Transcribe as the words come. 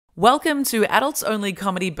Welcome to Adults Only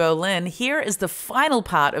Comedy Berlin. Here is the final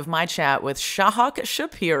part of my chat with Shahak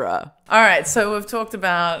Shapira. All right, so we've talked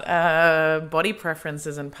about body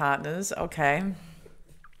preferences and partners. Okay.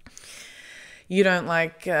 You don't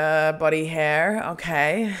like body hair.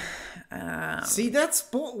 Okay. See, that's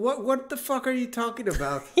what the fuck are you talking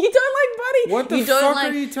about? You don't like body. What the you don't fuck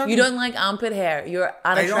like, are you talking? You don't like armpit hair. You're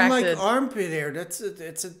I unattracted. don't like armpit hair.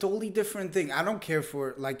 It's a totally different thing. I don't care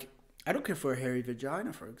for a hairy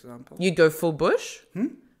vagina, for example. You'd go full bush?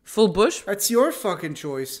 Full bush? That's your fucking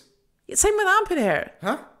choice. Same with armpit hair.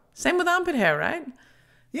 Huh? Same with armpit hair, right?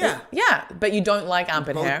 Yeah. Yeah, but you don't like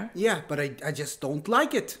armpit hair. Yeah, but I just don't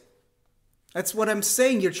like it. That's what I'm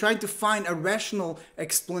saying. You're trying to find a rational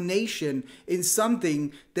explanation in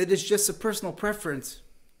something that is just a personal preference.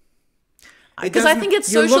 Because I think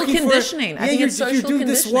it's social conditioning. I think it's social conditioning. You do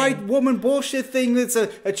this conditioning. white woman bullshit thing. It's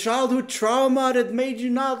a childhood trauma that made you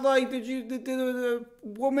not like the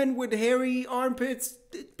woman with hairy armpits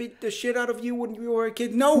beat the shit out of you when you were a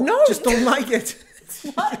kid. No, just don't like it.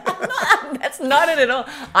 That's not it at all.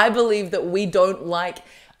 I believe that we don't like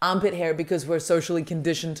armpit hair because we're socially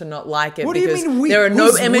conditioned to not like it. What do you mean we? There are no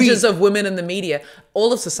Who's images we? of women in the media,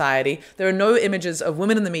 all of society. There are no images of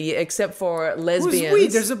women in the media except for lesbians. Who's we?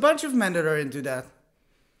 There's a bunch of men that are into that.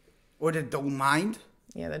 Or that don't mind.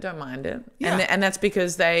 Yeah, they don't mind it. Yeah. And that's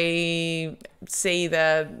because they see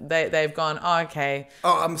that they've gone, oh, okay.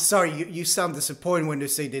 Oh, I'm sorry. You sound disappointed when they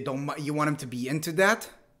say they don't mind. You want them to be into that?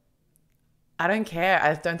 I don't care.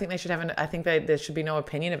 I don't think they should have I think there should be no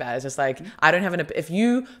opinion about it. It's just like, I don't have if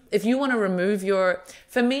you want to remove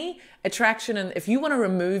for me, attraction, and if you want to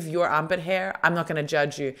remove your armpit hair, I'm not going to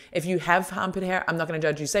judge you. If you have armpit hair, I'm not going to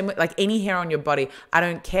judge you. Same with like any hair on your body. I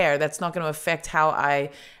don't care. That's not going to affect how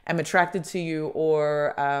I am attracted to you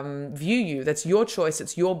or view you. That's your choice.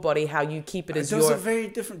 It's your body. How you keep it is Those are very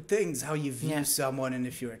different things, how you view someone and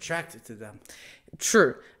if you're attracted to them.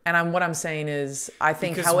 True. And what I'm saying is, I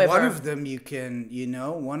think, because however, one of them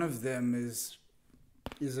one of them is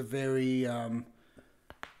a very, I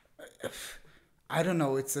don't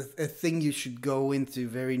know, it's a thing you should go into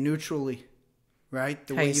very neutrally, right?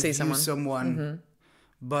 The how way you see view someone. Mm-hmm.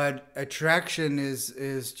 But attraction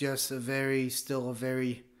is just still a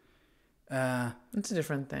very, it's a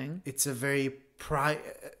different thing. it's a very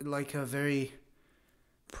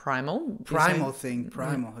Primal thing.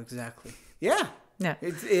 Primal, exactly. Yeah. Yeah.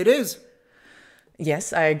 It is.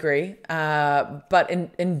 Yes, I agree. But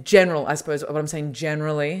in general, I suppose what I'm saying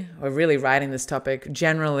generally, or really writing this topic,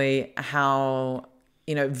 generally how,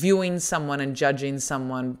 viewing someone and judging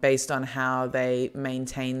someone based on how they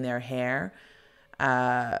maintain their hair,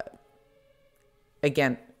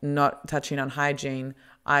 again, not touching on hygiene,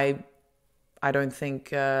 I don't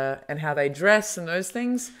think, and how they dress and those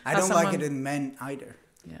things. I don't like it in men either.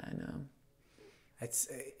 Yeah, I know. It's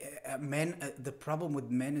men. The problem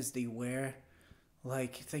with men is they wear,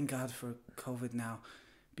 thank God for COVID now,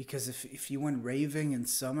 because if you went raving in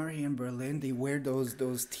summer here in Berlin, they wear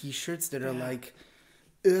those t-shirts that are like,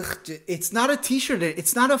 ugh. It's not a t-shirt.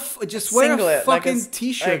 It's not just wear Singlet, a fucking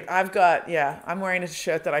t-shirt. I'm wearing a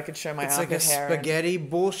shirt that I could show my armpit hair. It's like a spaghetti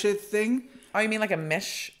bullshit thing. Oh, you mean like a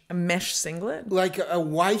mesh singlet? Like a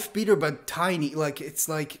wife beater, but tiny. Like it's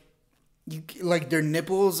like. Their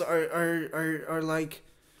nipples are like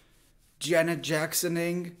Janet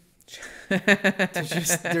Jacksoning. And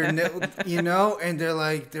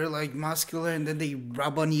they're like muscular, and then they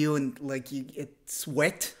rub on you and it's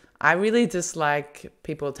wet. I really dislike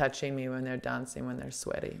people touching me when they're dancing, when they're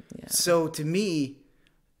sweaty. Yeah. So to me,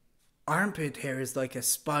 armpit hair is like a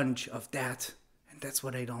sponge of that, and that's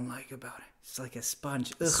what I don't like about it. It's like a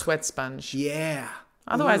sponge, sweat sponge. Yeah.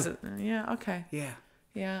 Otherwise, yeah, okay. Yeah.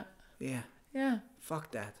 Yeah. Yeah. Yeah.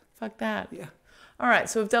 Fuck that. Fuck that. Yeah. All right.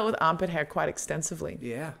 So we've dealt with armpit hair quite extensively.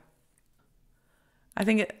 Yeah. I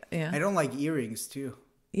think it. Yeah. I don't like earrings too.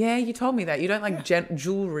 Yeah, you told me that you don't like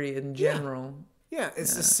jewelry in general. Yeah,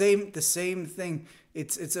 it's the same thing.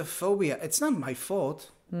 It's a phobia. It's not my fault.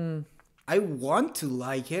 I want to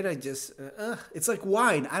like it. I just it's like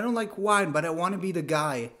wine. I don't like wine, but I want to be the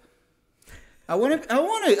guy. I want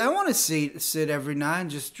to sit every night and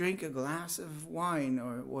just drink a glass of wine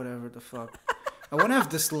or whatever the fuck. I want to have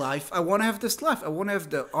this life. I want to have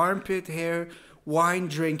the armpit hair wine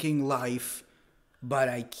drinking life, but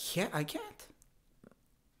I can't.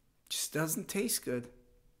 Just doesn't taste good.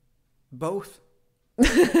 Both.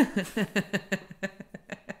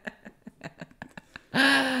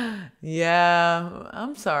 Yeah,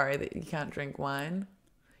 I'm sorry that you can't drink wine.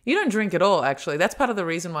 You don't drink at all, actually. That's part of the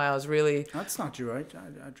reason why I was really... That's not true, right?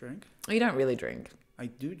 I drink. You don't really drink. I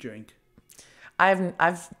do drink.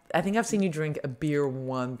 I think I've seen you drink a beer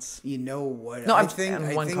once. You know what? No, I I'm- think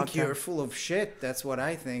and one I think cocktail. you're full of shit. That's what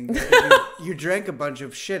I think. You drank a bunch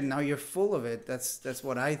of shit, and now you're full of it. That's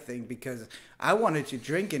what I think, because I wanted to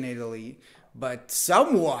drink in Italy, but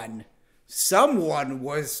someone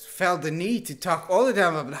felt the need to talk all the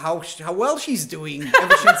time about how well she's doing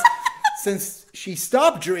ever since she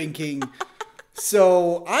stopped drinking.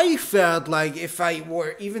 So I felt like if I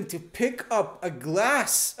were even to pick up a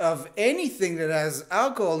glass of anything that has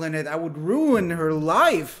alcohol in it, I would ruin her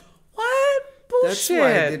life. What bullshit? That's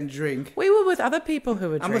why I didn't drink. We were with other people who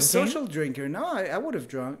were drinking. I'm a social drinker. No, I would have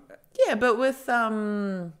drunk. Yeah, but with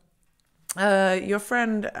your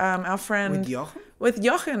friend, our friend With Jochen? With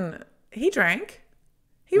Jochen, he drank.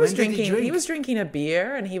 He was When did he drinking. drink? He was drinking a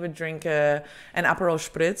beer, and he would drink an Aperol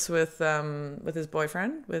Spritz with his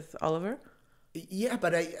boyfriend, with Oliver. Yeah,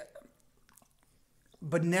 but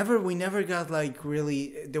we never got like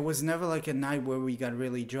really. There was never like a night where we got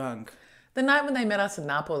really drunk. The night when they met us in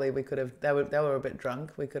Napoli, we could have. They were a bit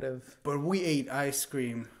drunk. We could have. But we ate ice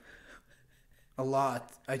cream a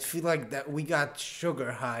lot. I feel like that we got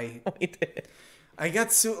sugar high. We did. I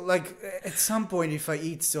got so like at some point, if I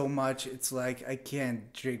eat so much, it's like I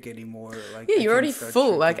can't drink anymore. Like Yeah, I you're already can't start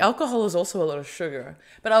full. Like drinking. alcohol is also a lot of sugar.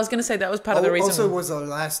 But I was gonna say that was part of the reason Also, it was our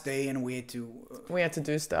last day, and we had to. we had to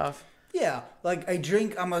do stuff. Yeah, like I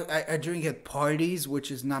drink. I drink at parties,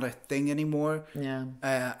 which is not a thing anymore. Yeah.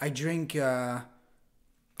 I drink. I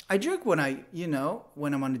drink when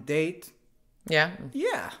when I'm on a date. Yeah.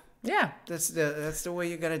 Yeah, Yeah. that's the way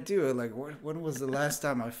you gotta do it. Like, when was the last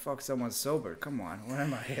time I fucked someone sober? Come on, where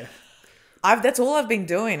am I here? That's all I've been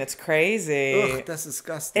doing. It's crazy. Ugh, that's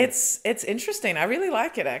disgusting. It's interesting. I really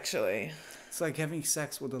like it actually. It's like having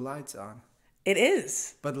sex with the lights on, It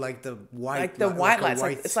is. but like the white, Like the white lights.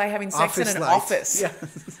 It's like having sex in an office. Yeah.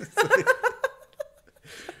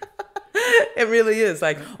 It really is.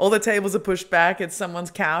 Like all the tables are pushed back. It's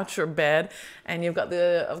someone's couch or bed, and I've got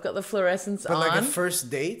the fluorescents But on. like a first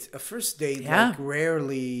date, Yeah. like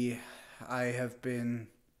rarely I have been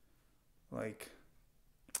like,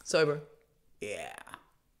 Sober. yeah,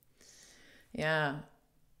 Yeah.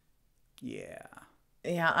 yeah.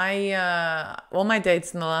 Yeah, all my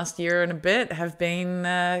dates in the last year and a bit have been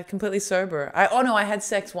completely sober. I had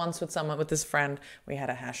sex once with this friend. We had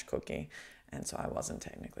a hash cookie, and so I wasn't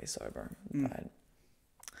technically sober, but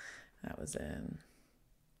that was it.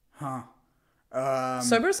 Huh.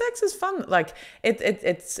 Sober sex is fun. Like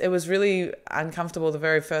it was really uncomfortable the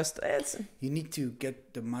very first. You need to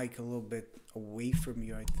get the mic a little bit away from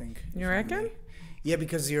you, I think. You reckon? Yeah,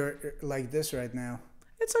 because you're like this right now.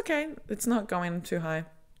 It's okay. It's not going too high.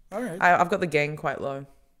 All right. I've got the gain quite low.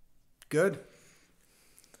 Good.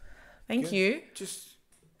 Thank Good. you. Just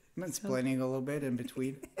mansplaining a little bit in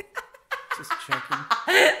between. Just checking.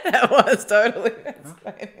 That was totally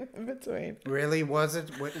mansplaining in between. Really, was it?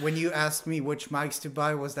 When you asked me which mics to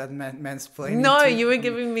buy, was that mansplaining? No, too? you were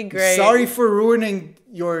giving me great. Sorry for ruining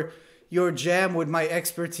your jam with my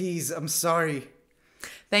expertise. I'm sorry.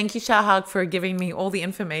 Thank you, Shahak, for giving me all the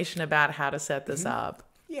information about how to set this up.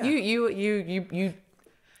 Yeah. You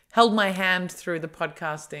held my hand through the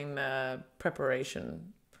podcasting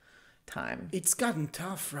preparation time. It's gotten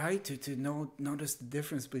tough, right? To notice the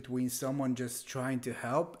difference between someone just trying to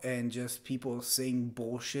help and just people saying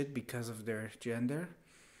bullshit because of their gender,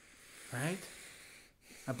 right?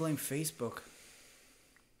 I blame Facebook.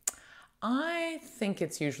 I think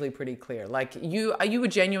it's usually pretty clear. Like you were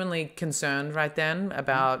genuinely concerned right then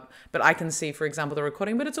about, but I can see, for example, the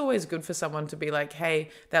recording, but it's always good for someone to be like, hey,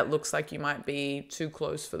 that looks like you might be too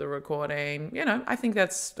close for the recording. I think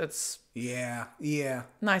that's Yeah.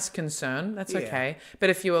 nice concern. That's Yeah. okay.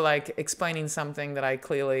 But if you were like explaining something that I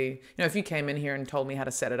clearly, if you came in here and told me how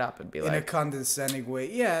to set it up, it'd be In a like, condescending way.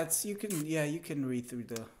 Yeah, you can read through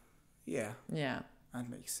the. Yeah, yeah, that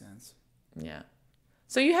makes sense. yeah.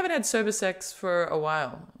 So you haven't had sober sex for a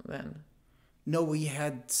while then? No, we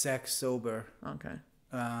had sex sober. Okay.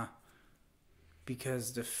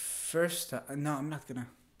 Because the first time, no, I'm not gonna.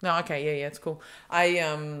 No, okay, yeah, it's cool.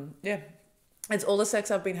 Yeah, it's all the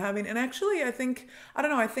sex I've been having, and actually, I think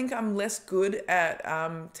I'm less good at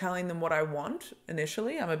telling them what I want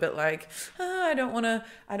initially. I'm a bit like,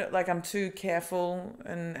 I'm too careful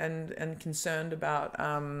and concerned about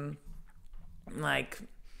like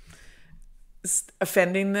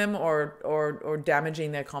offending them or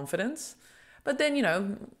damaging their confidence. But then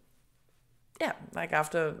yeah, like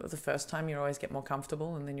after the first time, you always get more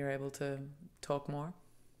comfortable, and then you're able to talk more.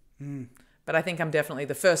 But I think I'm definitely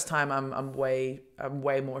the first time I'm way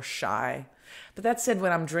more shy. But that said,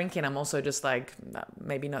 when I'm drinking, I'm also just like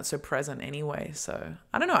maybe not so present anyway. So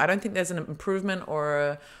I don't know. I don't think there's an improvement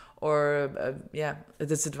or or a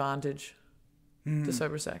disadvantage to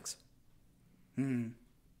sober sex. I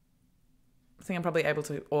think I'm probably able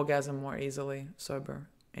to orgasm more easily sober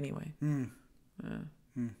anyway.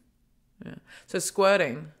 Yeah. So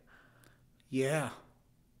squirting. Yeah.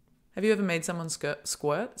 Have you ever made someone squirt?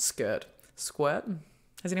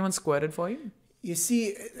 Has anyone squirted for you? You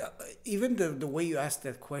see, even the way you asked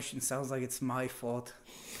that question sounds like it's my fault.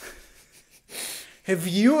 Have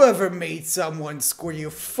you ever made someone squirt, you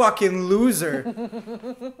fucking loser?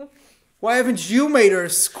 Why haven't you made her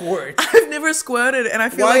squirt? I've never squirted, and I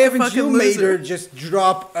feel Why like a haven't fucking you loser. made her just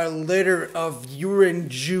drop a liter of urine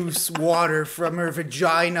juice water from her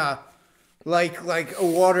vagina like a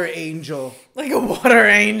water angel? Like a water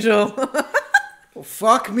angel. Well,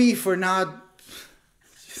 fuck me for not...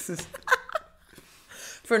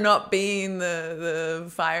 For not being the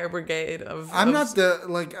fire brigade of vaginas.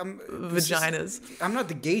 I'm not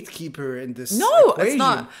the gatekeeper in this No, equation. it's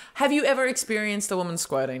not. Have you ever experienced a woman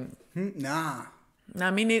squirting? Nah.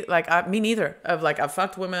 No, me neither. Me neither. I've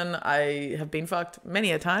fucked women. I have been fucked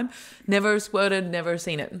many a time. Never squirted. Never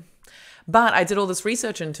seen it. But I did all this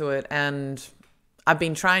research into it, and I've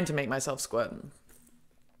been trying to make myself squirt.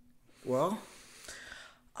 Well,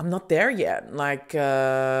 I'm not there yet. Like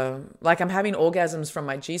I'm having orgasms from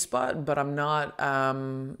my G-spot, but I'm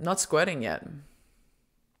not squirting yet.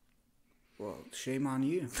 Well, shame on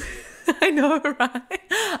you. I know, right?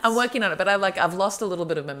 I'm working on it, but I've lost a little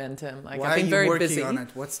bit of momentum. Like, Why I've been are you very working busy. on it?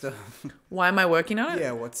 What's the... Why am I working on it?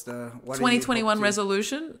 Yeah, what's the... What 2021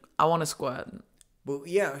 resolution, I want to squirt. Well,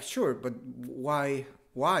 yeah, sure, but why?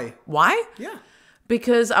 Why? Yeah.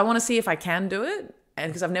 Because I want to see if I can do it,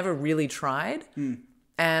 and because I've never really tried.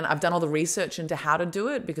 And I've done all the research into how to do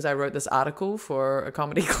it because I wrote this article for a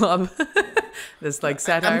comedy club. This like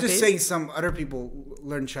satire I'm just piece. saying some other people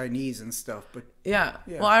learn Chinese and stuff, but... Yeah.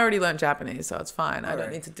 Well, I already learned Japanese, so it's fine. I don't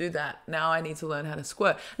right. need to do that. Now I need to learn how to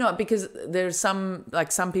squirt. No, because there's some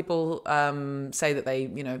people say that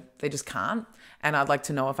they just can't. And I'd like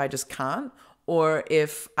to know if I just can't or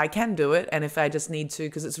if I can do it and if I just need to,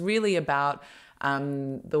 because it's really about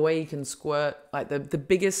the way you can squirt. Like the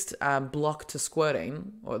biggest block to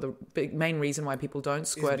squirting, or the main reason why people don't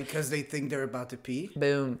squirt, is because they think they're about to pee.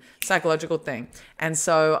 Boom, psychological thing. And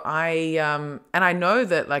so I know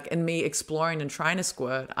that like in me exploring and trying to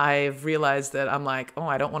squirt, I've realized that I'm like, oh,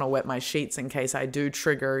 I don't want to wet my sheets in case I do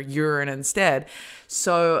trigger urine instead.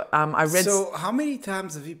 So I read. So how many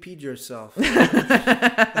times have you peed yourself?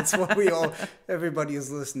 That's what everybody who's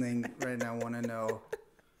listening right now want to know.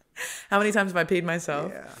 How many times have I peed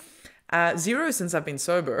myself? Yeah. 0 since I've been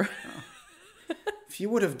sober. If you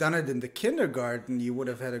would have done it in the kindergarten, you would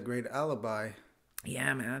have had a great alibi.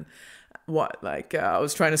 Yeah, man. What? Like I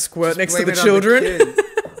was trying to squirt Just next to blame the it on children? The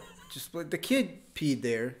kid. The kid peed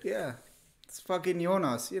there. Yeah. It's fucking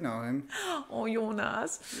Jonas, you know him. Oh,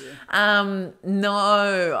 Jonas. Yeah.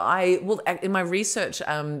 No, in my research,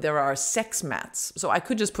 there are sex mats. So I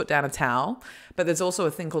could just put down a towel, but there's also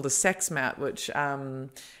a thing called a sex mat, which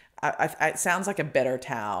it sounds like a better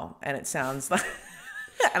towel, and it sounds like,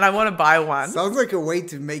 and I want to buy one. Sounds like a way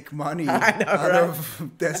to make money out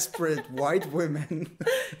of desperate white women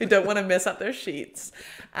who don't want to mess up their sheets.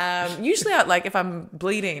 Usually, if I'm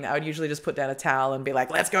bleeding, I would usually just put down a towel and be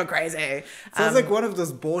like, "Let's go crazy." Sounds like one of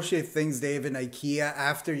those bullshit things they have in IKEA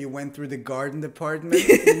after you went through the garden department.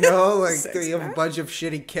 You know, like you have a bunch of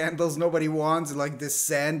shitty candles nobody wants, like this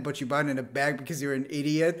sand, but you buy it in a bag because you're an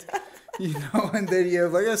idiot. You know, and then you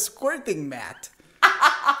have like a squirting mat.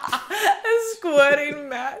 A squirting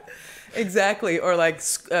mat. Exactly. Or like,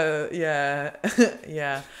 yeah.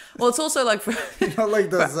 Well, it's also like for, like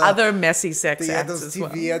those, for other messy sex acts those as TV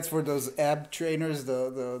well. ads for those ab trainers,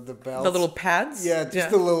 the belts. The little pads? Yeah,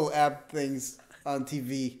 just the little ab things on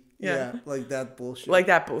TV. Yeah, like that bullshit. Like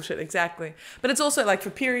that bullshit, exactly. But it's also like for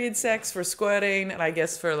period sex, for squirting, and I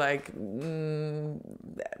guess for like...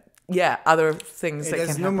 other things that can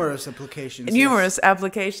happen. Numerous applications. Numerous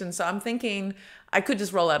applications. So I'm thinking I could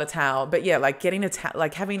just roll out a towel, but yeah, like getting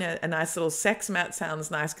having a nice little sex mat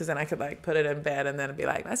sounds nice because then I could like put it in bed and then it'd be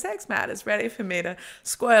like my sex mat is ready for me to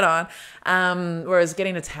squirt on. Whereas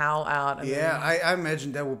getting a towel out. And I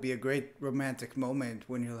imagine that would be a great romantic moment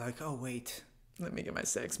when you're like, oh wait, let me get my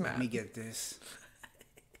sex mat. Let me get this.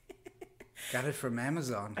 Got it from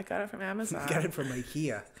Amazon. I got it from Amazon. Got it from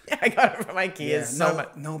IKEA. Yeah, I got it from IKEA. Yeah,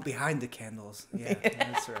 no, behind the candles. Yeah,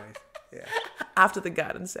 that's right. Yeah. After the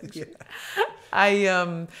garden section.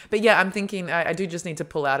 Yeah. But yeah, I'm thinking I do just need to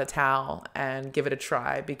pull out a towel and give it a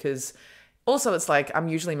try because also it's like I'm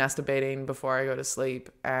usually masturbating before I go to sleep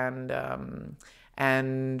and I'm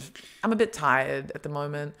a bit tired at the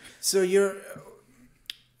moment. So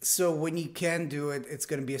So when you can do it, it's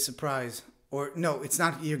gonna be a surprise. Or no, it's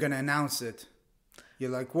not. You're gonna announce it. You're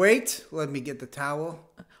like, wait, let me get the towel.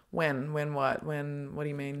 When what? What do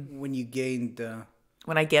you mean? When you gained the.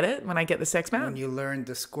 When I get it? When I get the sex mat? When you learned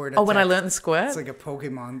the squirt. Oh, when I attack. learned the squirt? It's like a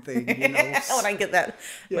Pokemon thing, you know. When I get that.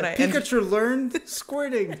 Yeah, When I Pikachu learned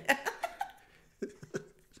squirting.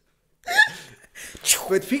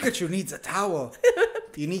 But Pikachu needs a towel.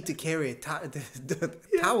 You need to carry the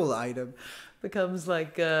towel item. becomes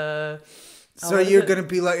like So you're gonna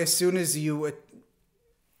be like, as soon as you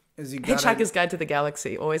Hitchhiker's Guide to the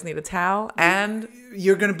Galaxy. Always need a towel and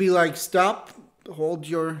you're gonna be like, stop, hold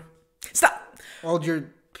your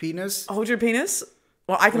penis. Hold your penis.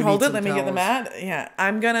 Well, I can We hold need it. some Let me get the towels. mat. Yeah,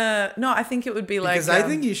 I'm gonna. No, I think it would be like. Because I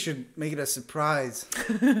think you should make it a surprise.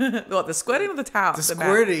 What, the squirting or the towel? The mat?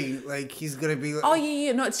 squirting, like he's gonna be. Oh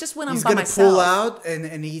yeah. No, it's just when I'm He's by gonna myself. pull out,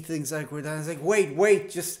 and he thinks like we're done. He's like, wait,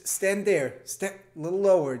 just stand there, step a little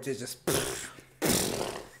lower, just.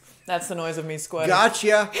 That's the noise of me squirting.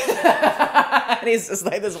 Gotcha. And he's just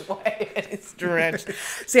like this way, and he's drenched.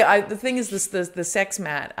 See, the thing is, the sex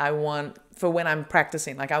mat I want for when I'm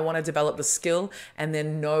practicing. Like, I want to develop the skill and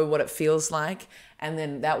then know what it feels like, and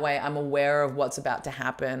then that way I'm aware of what's about to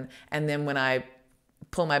happen. And then when I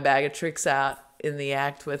pull my bag of tricks out in the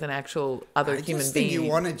act with an actual other human just being, think you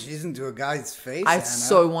want to jizz into a guy's face. I Anna.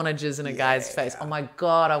 so want to jizz in a guy's face. Oh my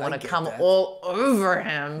God, I want to get come that. all over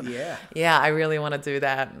him. Yeah. Yeah, I really want to do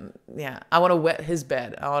that. Yeah, I want to wet his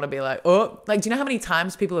bed. I want to be like, oh, like, do you know how many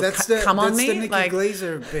times people have come on me? That's the Nikki Like,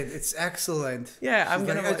 Glaser bit. It's excellent. Yeah, I'm She's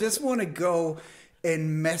gonna. like, I just want to go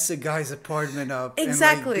and mess a guy's apartment up.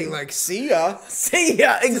 Exactly. And like, be like, see ya. See,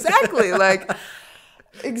 yeah, exactly. Like,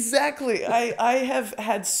 exactly.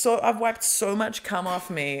 I've wiped so much cum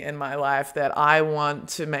off me in my life that I want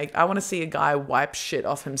to see a guy wipe shit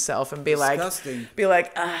off himself and be Disgusting.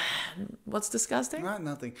 like, what's disgusting? Not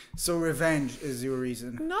nothing. So revenge is your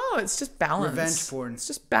reason. No, it's just balance. Revenge porn. It's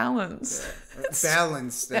just balance.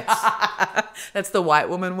 Balance. That's the white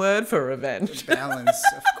woman word for revenge. Balance,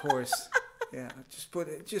 of course. Yeah,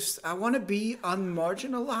 I want to be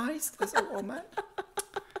unmarginalized as a woman.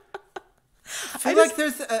 I feel like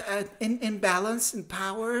there's an imbalance in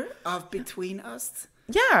power between us.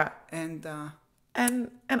 Yeah. And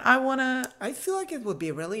I want to. I feel like it would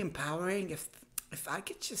be really empowering if I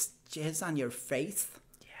could just jizz on your face.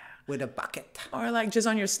 Yeah. With a bucket. Or like just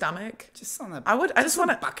on your stomach. Just on a. I just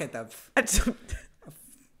want a bucket of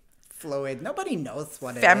fluid. Nobody knows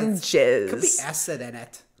what it fem is. jizz. Could be acid in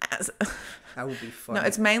it. That would be fun. No,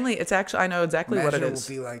 it's actually, I know exactly what it is.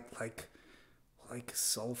 It would be like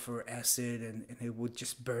sulfur acid, and it would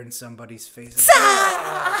just burn somebody's face.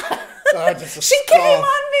 She came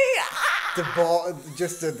on me. The ball,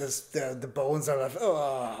 just the bones are like,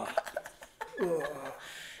 oh.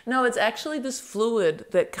 No, it's actually this fluid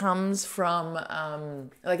that comes from,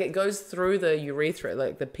 like, it goes through the urethra,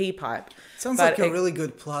 like the pee pipe. Sounds like a really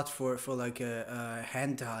good plot for like a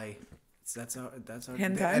hentai. That's our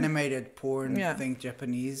Hentai? the animated porn thing,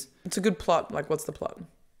 Japanese. It's a good plot. Like, what's the plot?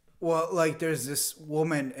 Well, like, there's this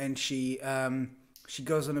woman, and she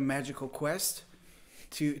goes on a magical quest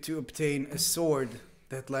to obtain a sword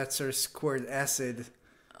that lets her squirt acid.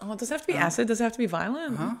 Oh, does it have to be acid? Does it have to be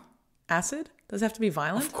violent? Huh? Acid? Does it have to be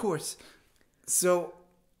violent? Of course. So,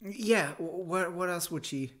 yeah. What else would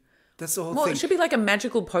she? That's the whole thing. Well, it should be like a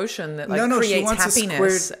magical potion that like no, creates she wants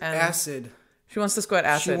happiness. to squirt acid. She wants to squirt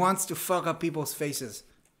acid. She wants to fuck up people's faces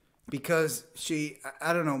because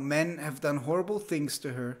I don't know, men have done horrible things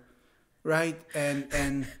to her, right?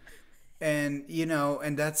 And you know,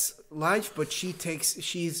 and that's life. But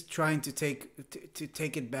she's trying to take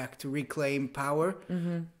it back, to reclaim power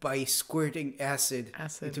by squirting acid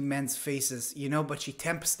into men's faces, you know. But she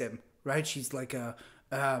tempts them, right? She's like a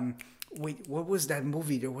wait, what was that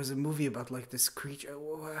movie? There was a movie about like this creature.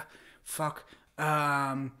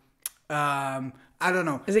 I don't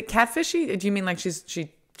know. Is it catfishy? Do you mean like she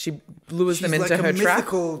lures them into like her a trap?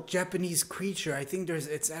 mythical Japanese creature. I think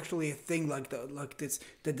it's actually a thing like this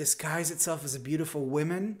that disguise itself as a beautiful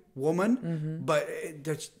woman, but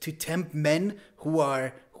to tempt men who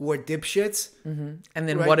are dipshits. Mm-hmm. And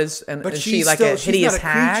then right? what is and but is she like a hideous she's not a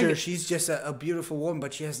hag? creature. She's just a beautiful woman,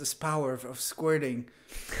 but she has this power of squirting,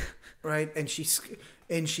 right? And she's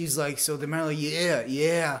like, so the man like,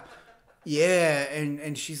 yeah,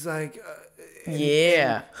 and she's like,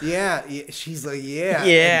 yeah. She's like, yeah.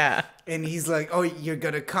 Yeah. And he's like, oh, you're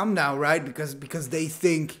gonna come now, right? Because they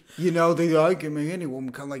think, you know, I can make any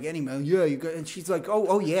woman come, like any man. Yeah, you go. And she's like,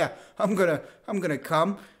 oh yeah, I'm gonna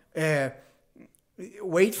come.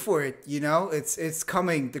 Wait for it, you know, it's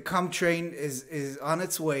coming. The cum train is on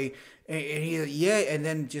its way. And he's like, yeah, and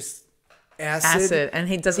then just acid. And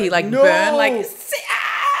he Like, like no! burn like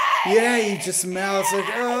Yeah, he just smells like,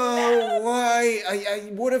 oh, why? I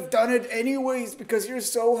would have done it anyways because you're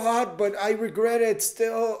so hot, but I regret it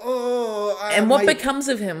still. Oh, and what becomes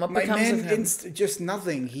of him? What my becomes man of him? just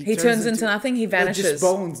nothing. He turns into nothing. He No, vanishes. just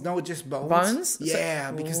bones. No, just bones. Bones?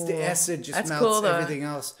 Yeah, because the acid just That's melts cool, though. everything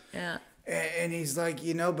else. Yeah. And he's like,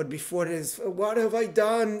 but before this, what have I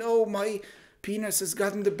done? Oh, my penis has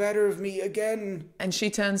gotten the better of me again. And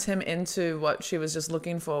she turns him into what she was just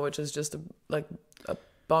looking for, which is just a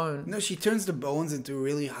bone. No, she turns the bones into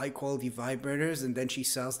really high quality vibrators, and then she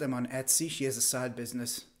sells them on Etsy. She has a side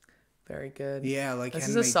business. Very good. Yeah, like this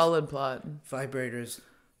is a solid plot. vibrators.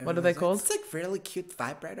 What are they called? It's like really cute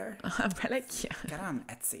vibrator. Really cute. Get it on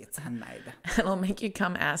Etsy. It's handmade. It'll make you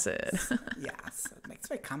come acid. Yes, it makes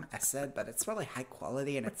me come acid, but it's really high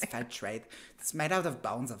quality and it's fair trade. It's made out of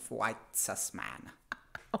bones of white cis man.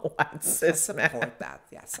 White cis I man. support that.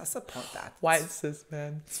 Yes, I support that. White cis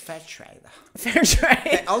man. It's fair trade. Fair trade.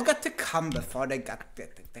 They all got to come before they got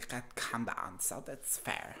come on, so that's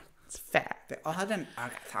fair. It's fair. They all had an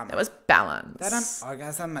orgasm. It was balance. They had an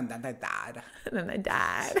orgasm and then they died. And then they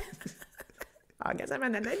died. Orgasm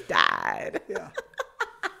and then they died. Yeah.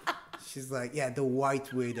 She's like, yeah, the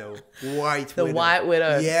white widow. The white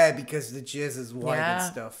widow. Yeah, because the jizz is white and Yeah,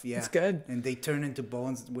 stuff. Yeah. it's good. And they turn into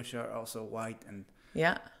bones, which are also white.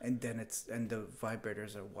 Yeah. And then the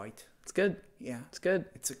vibrators are white. It's good. Yeah. It's good.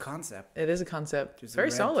 It's a concept. It is a concept. Just Very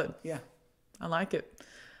red. solid. Yeah. I like it.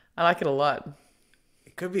 I like it a lot.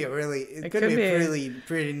 It could be a really, it could be a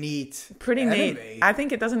pretty neat. Pretty anime. neat. I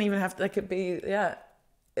think it doesn't even have to, like, it be, yeah.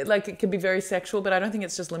 It could be very sexual, but I don't think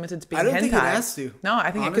it's just limited to being hentai. I don't think it has to. No,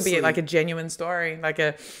 I think honestly. it could be like a genuine story, like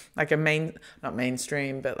a not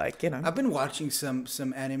mainstream, but like, I've been watching some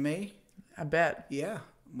anime. I bet. Yeah.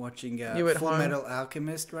 I'm watching You at Full home? Metal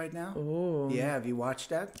Alchemist right now. Ooh. Yeah, have you watched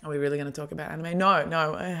that? Are we really going to talk about anime? No,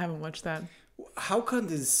 I haven't watched that. How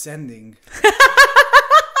condescending.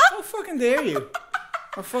 How fucking dare you?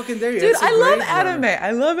 How fucking dare you? Dude, That's a I love great anime. one.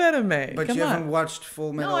 I love anime. But Come you on. haven't watched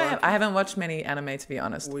Full Metal No, Alchemist? I haven't watched many anime, to be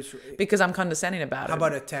honest. Which, Because I'm condescending about how it.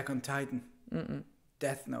 about Attack on Titan?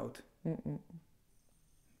 Death Note?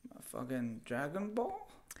 Fucking Dragon Ball?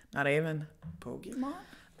 Not even. Pokemon?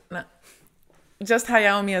 No. Just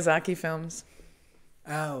Hayao Miyazaki films.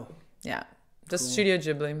 Oh. Yeah. Just Cool. Studio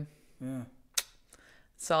Ghibli. Yeah.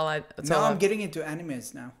 That's all I... Now I'm getting into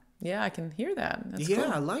animes now. Yeah, I can hear that. That's Yeah,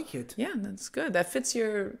 cool. I like it. Yeah, that's good. That fits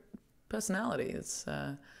your personality. It's,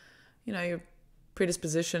 your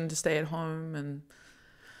predisposition to stay at home and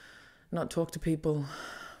not talk to people.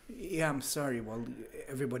 Yeah, I'm sorry. Well,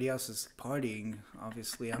 everybody else is partying.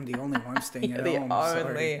 Obviously, I'm the only one staying at The home.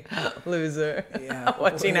 only Sorry. loser Yeah,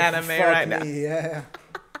 watching Well, anime fuck right now. me, Yeah.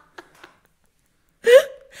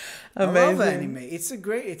 Amazing. I love anime. It's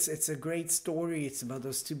a great story. It's about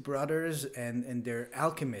those two brothers and they're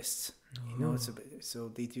alchemists. You know, so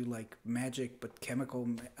they do like magic, but chemical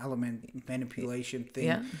element manipulation thing.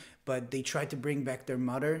 Yeah. But they try to bring back their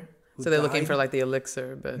mother. Who So they're looking died. for like the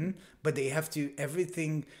elixir, but But they have to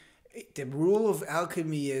everything. The rule of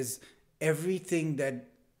alchemy is everything that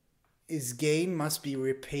is gained must be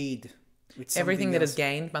repaid. With everything that else. is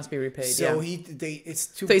gained must be repaid. So yeah. it's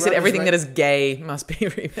two. So you said brothers, everything right? that is gay must be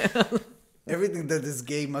repaid. Everything that is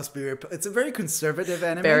gay must be repaid. It's a very conservative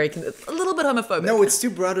anime. A little bit homophobic. No, it's two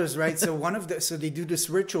brothers, right? So so they do this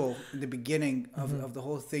ritual in the beginning Mm-hmm. of the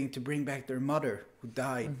whole thing to bring back their mother who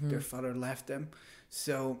died. Their father left them.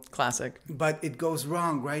 So, Classic. but it goes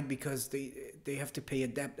wrong, right? Because they have to pay a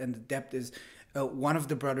debt, and the debt is one of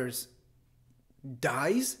the brothers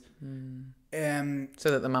dies.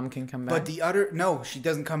 So that the mum can come back. But the other, no, she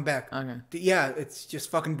doesn't come back. Okay. Yeah, it's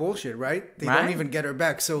just fucking bullshit, right? They Right? don't even get her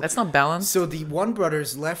back. So That's not balanced. So the one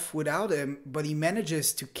brother's left without him, but he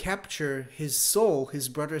manages to capture his soul, his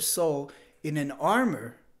brother's soul, in an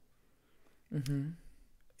armor.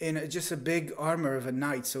 In just a big armor of a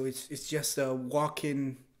knight. So it's just a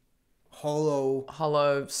walking, hollow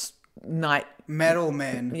Night. metal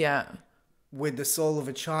man Yeah. with the soul of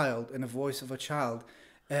a child and a voice of a child.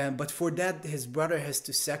 But for that, his brother has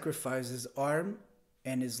to sacrifice his arm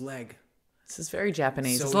and his leg. This is very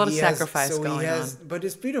Japanese. So There's a lot of he has- sacrifice so he going has- on. But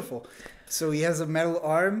it's beautiful. So he has a metal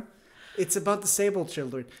arm. It's about disabled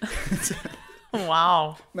children.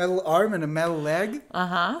 Wow. Metal arm and a metal leg.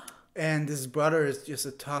 Uh-huh. And his brother is just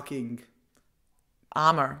a talking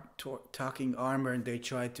Armor. armor, and they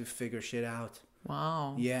try to figure shit out.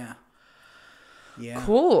 Wow. Yeah. Yeah.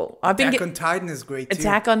 Cool. Attack on Titan is great too.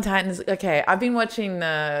 Attack on Titan is okay. I've been watching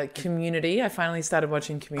Community. I finally started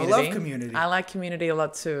watching Community. I love Community. I like Community a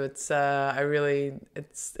lot too. It's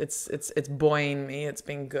it's buoying me. It's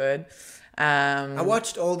been good. I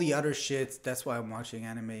watched all the other shit. That's why I'm watching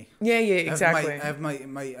anime. Yeah, exactly.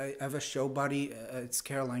 I have a show buddy. It's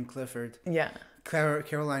Caroline Clifford. Yeah.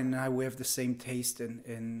 Caroline and I, we have the same taste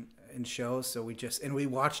in shows, so we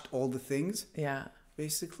watched all the things. Yeah.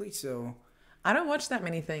 Basically, so. I don't watch that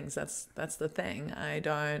many things. That's the thing. I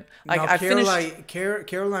don't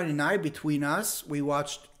Caroline and I, between us, we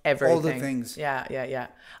watched everything. All the things. Yeah.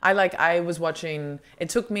 I was watching. It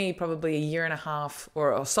took me probably a year and a half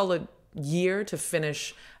or a solid year to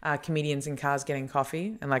finish Comedians in Cars Getting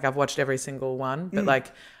Coffee, and I've watched every single one.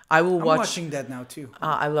 But I will watch. I'm watching that now too.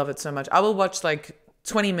 I love it so much. I will watch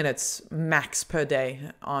 20 minutes max per day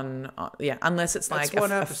on unless it's That's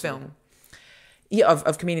a film. Yeah,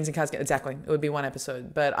 of Comedians in Cars. Exactly. It would be one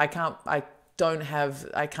episode. But I can't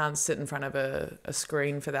sit in front of a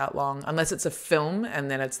screen for that long unless it's a film,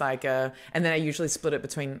 and then it's and then I usually split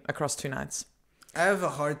it across 2 nights. I have a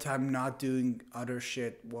hard time not doing other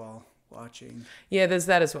shit while watching. Yeah, there's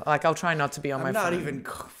that as well. I'll try not to be on my phone. I'm not even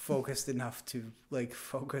focused enough to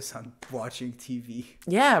focus on watching TV.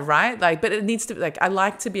 Yeah, right? But it needs to I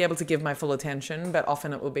like to be able to give my full attention, but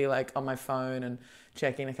often it will be on my phone and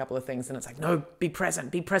checking a couple of things, and it's no, be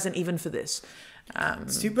present even for this.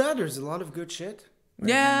 It's too bad. There's a lot of good shit.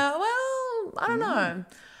 Yeah, well, I don't know.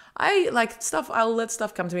 I like stuff. I'll let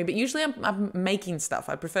stuff come to me, but usually I'm making stuff.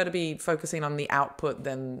 I prefer to be focusing on the output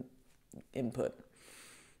than input.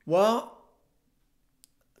 Well,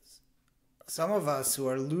 some of us who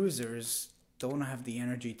are losers don't have the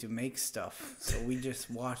energy to make stuff, so we just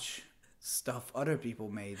watch stuff other people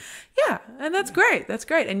made. Yeah, and that's great. That's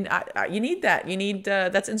great, and you need that. You need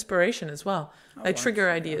that's inspiration as well. They trigger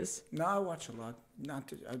ideas. No, I watch a lot.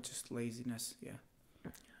 Just laziness. Yeah.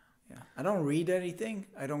 I don't read anything.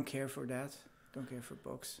 I don't care for that. Don't care for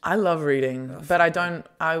books. I love reading, but I don't.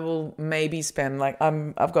 I will maybe spend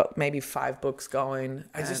I've got maybe 5 books going.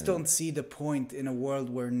 I just don't see the point in a world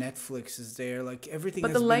where Netflix is there. Everything.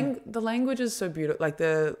 But the language is so beautiful.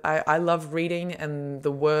 I love reading and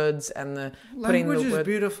the words and the language is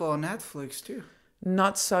beautiful on Netflix too.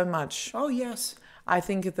 Not so much. Oh yes. I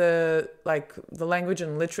think the language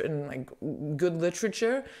and good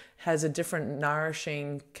literature has a different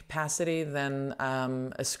nourishing capacity than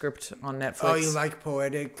a script on Netflix. Oh, you like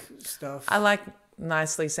poetic stuff? I like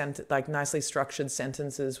nicely structured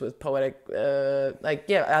sentences with poetic I like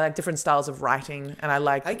different styles of writing, and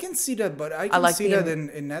I can see that, but I can see that in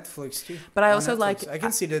Netflix too. But I also I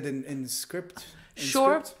can see that in script.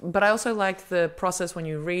 Sure, but I also like the process when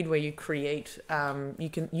you read, where you create.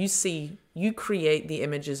 You create the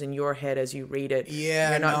images in your head as you read it.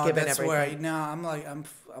 Yeah, you're not given that's everything. I'm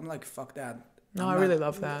like fuck that. No, I really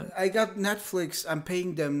love that. I got Netflix. I'm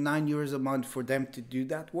paying them €9 a month for them to do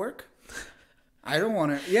that work. I don't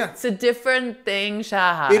want to. Yeah, it's a different thing,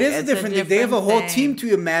 Shahak. It is a different thing. They have a whole team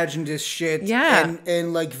to imagine this shit. Yeah,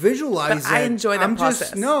 and visualize it. I enjoy that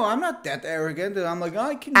process. I'm not that arrogant. And I'm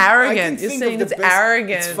I can. Arrogant. You're saying it's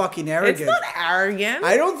arrogant. It's fucking arrogant. It's not arrogant.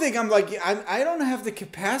 I don't think I don't have the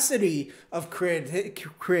capacity of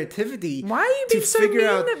creativity. Why are you being so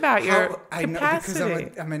mean about your capacity? I know,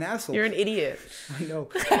 because I'm an asshole. You're an idiot. I know.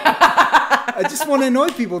 I just want to annoy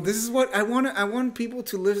people. This is what I want. I want people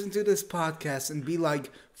to listen to this podcast and be like,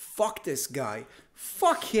 "Fuck this guy.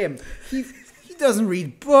 Fuck him. He doesn't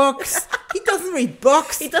read books. He doesn't read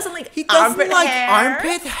books. He doesn't like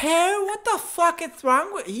armpit hair. What the fuck is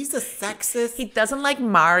wrong with? He's a sexist. He doesn't like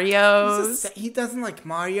Marios. He doesn't like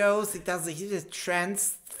Marios. He's a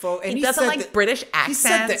trans. And he doesn't like British accents. He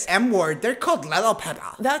said the M word. They're called little people.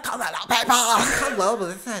 They're called little people.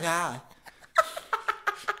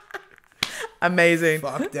 Amazing.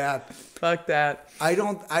 Fuck that. Fuck that. I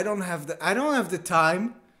don't have the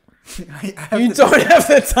time. You don't have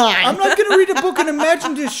the time. I'm not gonna read a book and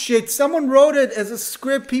imagine this shit. Someone wrote it as a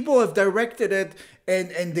script. People have directed it,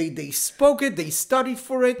 and they spoke it. They studied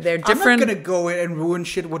for it. They're different. I'm not gonna go in and ruin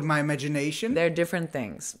shit with my imagination. They're different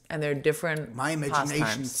things, and they're different. My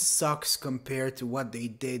imagination sucks compared to what they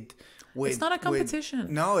did. It's not a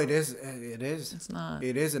competition. No, it is. It is. It's not.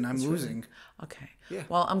 It is, and I'm losing. Really, okay. Yeah.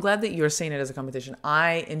 Well, I'm glad that you're seeing it as a competition.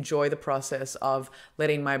 I enjoy the process of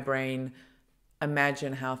letting my brain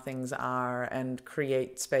imagine how things are and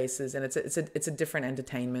create spaces, and it's a different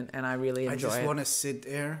entertainment, and I really enjoy it. I just want to sit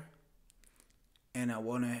there, and I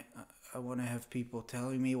want to have people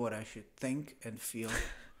telling me what I should think and feel.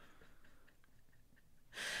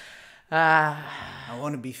 I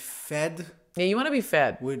want to be fed. Yeah, you want to be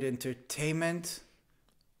fed with entertainment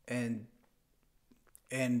and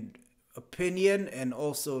and opinion, and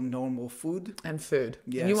also normal food. And food.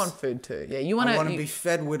 Yes. You want food too. Yeah, you want I want to to be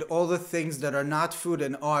fed with all the things that are not food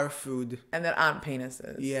and are food. and that aren't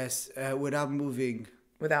penises. Yes, without moving.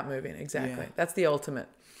 Without moving, exactly. Yeah. That's the ultimate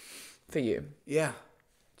for you. Yeah.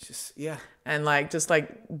 Just, yeah. And just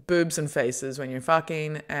boobs and faces when you're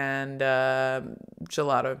fucking, and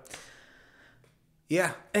gelato.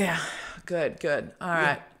 Yeah. Yeah, good. All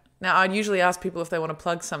right. Now, I'd usually ask people if they want to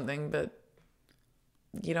plug something, but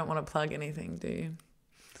you don't want to plug anything, do you?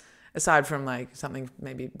 Aside from something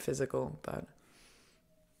maybe physical, but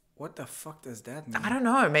What the fuck does that mean? I don't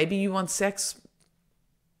know. Maybe you want sex.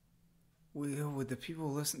 Would the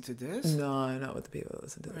people listen to this? No, not with the people that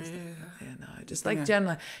listen to this. Yeah. Yeah, no. Just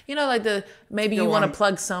generally, maybe you want to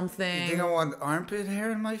plug something. You think I want armpit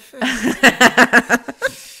hair in my face?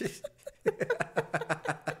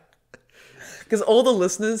 Because all the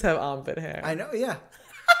listeners have armpit hair. I know, yeah.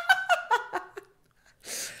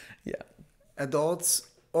 Yeah. Adults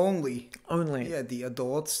only. Only. Yeah, the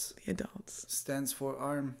adults The adults. stands for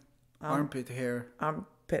armpit hair.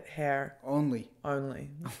 Armpit hair. Only. Only.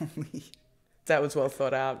 Only. That was well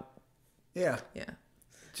thought out. Yeah. Yeah.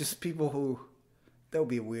 Just people who... That would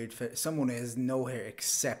be a weird... Someone who has no hair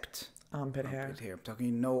except... Armpit hair. Armpit hair. I'm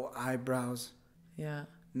talking no eyebrows. Yeah.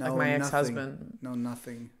 No, like my nothing. ex-husband. No,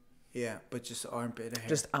 nothing. Yeah, but just armpit hair.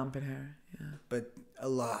 Just armpit hair. Yeah. But a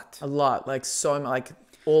lot. A lot. So much.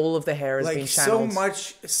 All of the hair has been channeled. So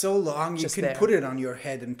much, so long, you can put it on your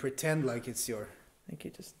head and pretend like it's your...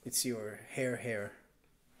 It's your hair.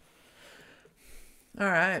 All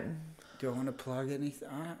right. Do I want to plug anything?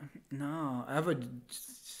 No, I have a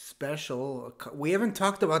special... We haven't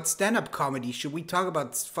talked about stand-up comedy. Should we talk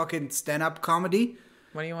about fucking stand-up comedy?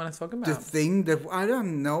 What do you want to talk about? The thing that... I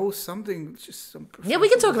don't know, something... Just some... Yeah, we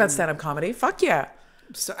can talk about stand-up comedy. Fuck yeah.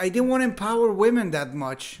 So I didn't want to empower women that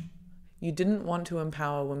much. You didn't want to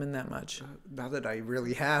empower women that much. Now that I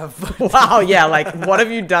really have. Wow, yeah, what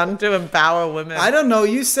have you done to empower women? I don't know.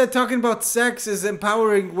 You said talking about sex is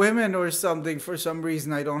empowering women or something for some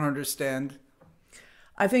reason I don't understand.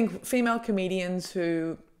 I think female comedians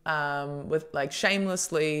who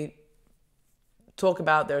shamelessly talk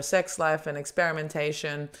about their sex life and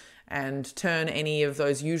experimentation and turn any of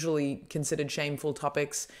those usually considered shameful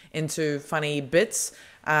topics into funny bits.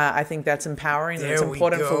 I think that's empowering, and it's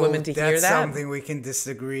important for women to hear that. That's something we can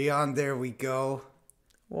disagree on. There we go.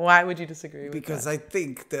 Why would you disagree with Because that? I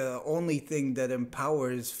think the only thing that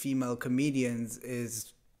empowers female comedians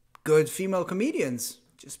is good female comedians.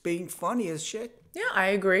 Just being funny as shit. Yeah, I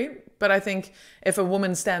agree. But I think if a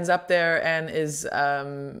woman stands up there and is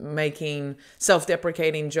making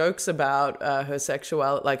self-deprecating jokes about her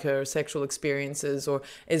sexual experiences, or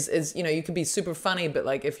is you could be super funny, but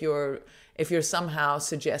if you're somehow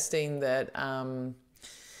suggesting that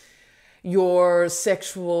your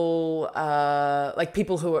sexual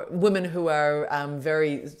women who are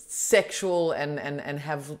very sexual and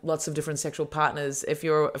have lots of different sexual partners, if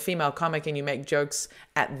you're a female comic and you make jokes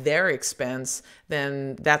at their expense,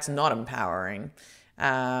 then that's not empowering.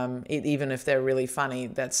 Even if they're really funny,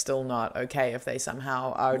 that's still not okay if they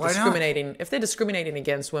somehow are discriminating. If they're discriminating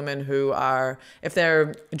against women if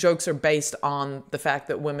their jokes are based on the fact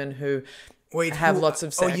that women who have lots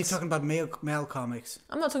of sex. Oh, you're talking about male comics.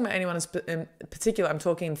 I'm not talking about anyone in particular. I'm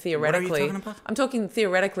talking theoretically. What are you talking about? I'm talking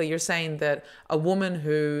theoretically. You're saying that a woman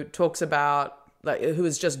who talks about, who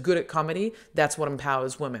is just good at comedy, that's what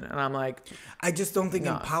empowers women. And I'm like... I just don't think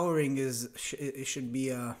empowering it should be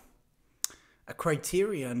a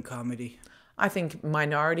criteria in comedy. I think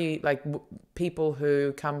people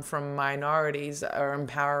who come from minorities are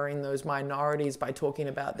empowering those minorities by talking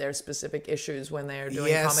about their specific issues when they are doing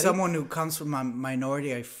comedy. Yeah, someone who comes from a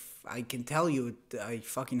minority, I can tell you, I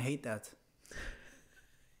fucking hate that.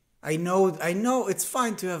 I know, it's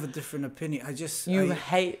fine to have a different opinion. I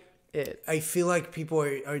hate it. I feel like people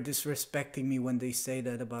are disrespecting me when they say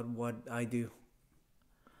that about what I do.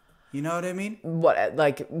 You know what I mean? What,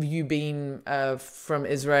 you being from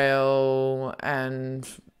Israel and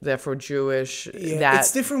therefore Jewish? Yeah, that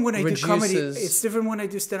it's different when I reduces... do comedy. It's different when I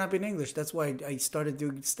do stand-up in English. That's why I started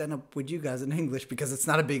doing stand-up with you guys in English, because it's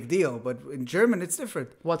not a big deal. But in German, it's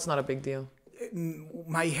different. What's not a big deal?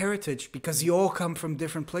 My heritage, because you all come from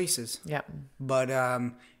different places. Yeah. But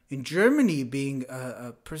in Germany, being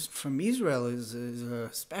a person from Israel is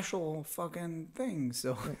a special fucking thing.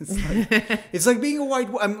 So it's like being a white.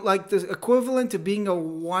 I'm like the equivalent to being a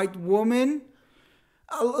white woman,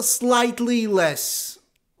 slightly less,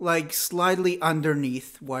 slightly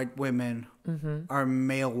underneath white women are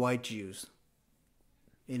male white Jews.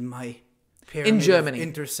 In my pyramid in Germany,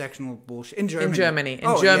 intersectional bullshit. In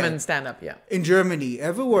German stand-up, yeah. In Germany,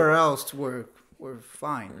 everywhere else we're we're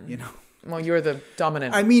fine, you know. Well, you're the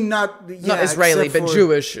dominant. I mean, not Israeli, but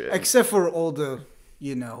Jewish. Except for all the,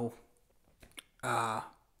 you know,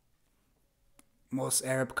 most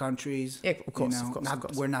Arab countries. Yeah, of course, you know, of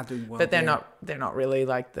course. We're not doing well. But they're there. not really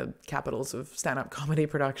like the capitals of stand-up comedy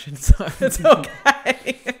production, so it's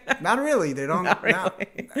okay. Not really. They don't. Not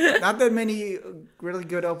really. Not that many really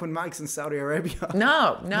good open mics in Saudi Arabia.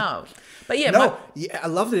 No. But yeah, No, I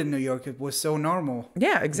loved it in New York. It was so normal.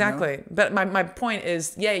 yeah, exactly. You know? But my point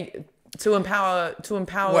is, yeah, to empower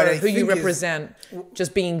who you represent,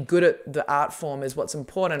 just being good at the art form is what's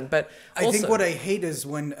important. But also, I think what I hate is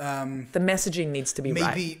when the messaging needs to be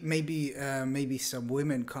right. Maybe some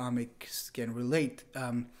women comics can relate.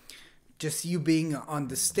 Just you being on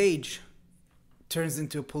the stage turns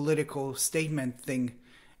into a political statement thing,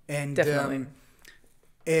 and Definitely.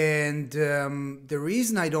 The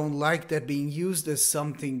reason I don't like that being used as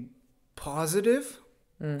something positive.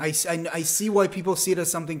 I see why people see it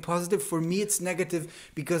as something positive. For me, it's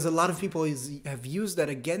negative because a lot of people have used that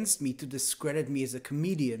against me to discredit me as a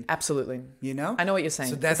comedian. Absolutely. You know? I know what you're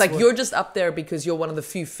saying. So that's it's like you're just up there because you're one of the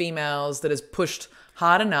few females that has pushed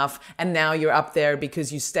hard enough, and now you're up there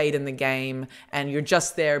because you stayed in the game, and you're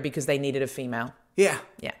just there because they needed a female. Yeah.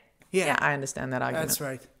 Yeah, I understand that argument. That's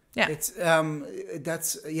right. Yeah. It's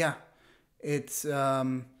It's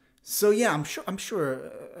so yeah, I'm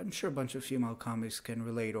sure a bunch of female comics can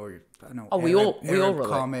relate, or I don't know. Oh, we all relate.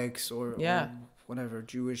 Comics or whatever,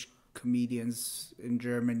 Jewish comedians in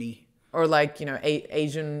Germany, or like, you know,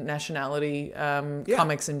 Asian nationality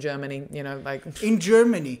comics in Germany. You know, like in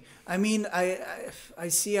Germany. I mean, I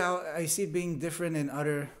see it being different in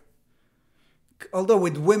other. Although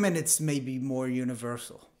with women, it's maybe more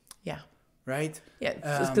universal. Yeah. Right. Yeah,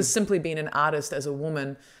 because simply being an artist as a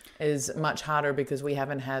woman is much harder because we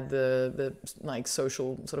haven't had the like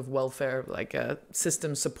social sort of welfare like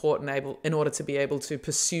system support in order to be able to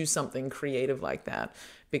pursue something creative like that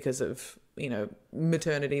because of, you know,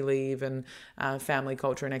 maternity leave and family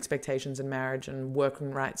culture and expectations and marriage and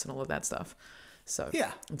working rights and all of that stuff. So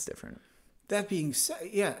yeah, it's different. That being said,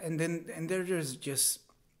 yeah, and there's just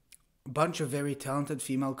a bunch of very talented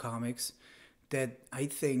female comics that I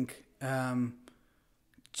think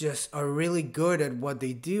just are really good at what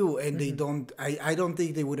they do, and they don't. I don't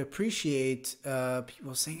think they would appreciate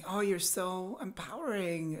people saying, "Oh, you're so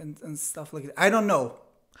empowering" and stuff like that. I don't know.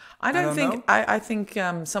 I think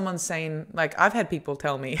someone saying, like, I've had people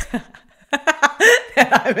tell me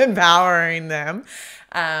that I'm empowering them.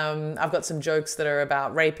 I've got some jokes that are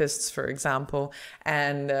about rapists, for example,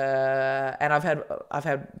 and I've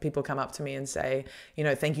had people come up to me and say, you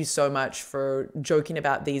know, thank you so much for joking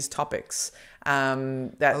about these topics.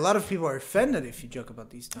 That a lot of people are offended if you joke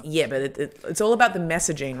about these topics. Yeah, but it's all about the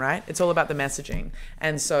messaging, right? It's all about the messaging,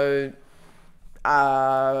 and so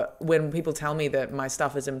when people tell me that my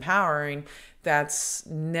stuff is empowering, that's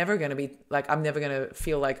never going to be like, I'm never going to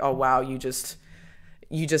feel like, oh wow, you just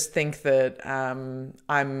think that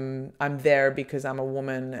I'm there because I'm a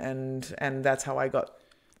woman and that's how I got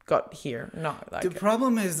here. No, like, the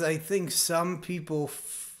problem is, I think some people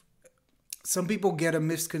get a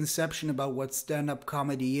misconception about what stand-up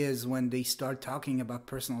comedy is when they start talking about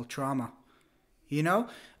personal trauma. You know,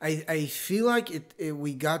 I feel like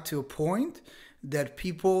we got to a point that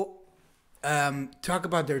people talk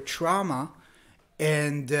about their trauma,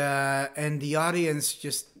 and the audience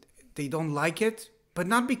just, they don't like it, but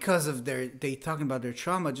not because of they talking about their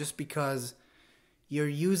trauma, just because you're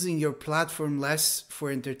using your platform less for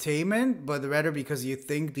entertainment, but rather because you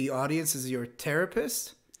think the audience is your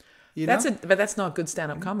therapist. You know? But that's not good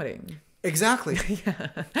stand-up comedy. Exactly.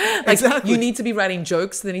 Like, exactly. You need to be writing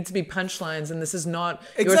jokes. There need to be punchlines, and this is not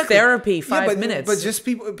your therapy. 5 minutes.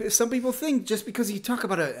 But some people think just because you talk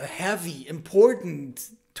about a heavy,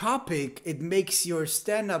 important topic, it makes your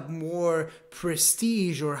stand-up more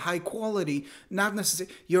prestige or high quality. Not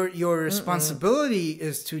necessarily. Your responsibility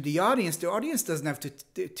is to the audience. The audience doesn't have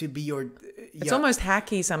to be your. It's almost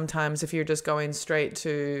hacky sometimes if you're just going straight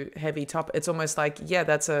to heavy topic. It's almost like, yeah,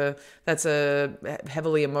 that's a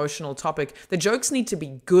heavily emotional topic. The jokes need to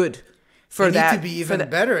be good. They need to be even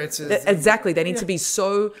better. Exactly. They need to be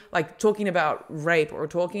so, like, talking about rape or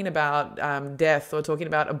talking about death or talking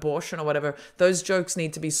about abortion or whatever. Those jokes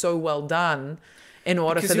need to be so well done in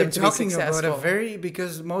order for them to be successful.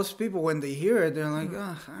 Because most people, when they hear it, they're like,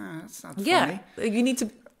 oh, that's not funny. Yeah, you need to.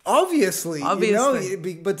 Obviously, you know,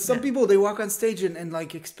 Obviously. but some people, they walk on stage and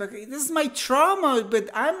like expect, this is my trauma, but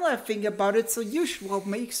I'm laughing about it, so you should, well,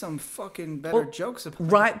 make some fucking better jokes about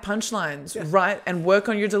it. Write punchlines, write and work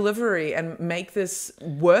on your delivery and make this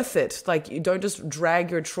worth it. Like, you don't just drag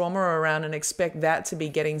your trauma around and expect that to be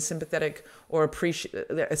getting sympathetic or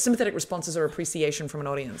sympathetic responses or appreciation from an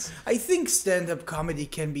audience. I think stand-up comedy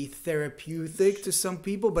can be therapeutic to some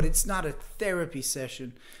people, but it's not a therapy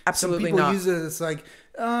session. Absolutely some people not. use it as like,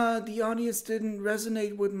 the audience didn't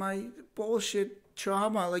resonate with my bullshit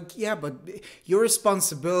trauma. Like, yeah, but your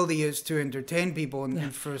responsibility is to entertain people in the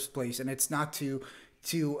first place, and it's not to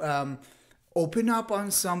open up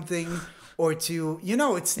on something or to, you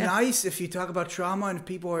know, it's nice if you talk about trauma and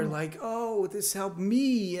people are like, oh, this helped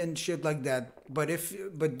me and shit like that. But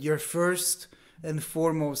your first and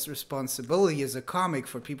foremost responsibility as a comic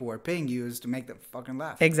for people who are paying you is to make them fucking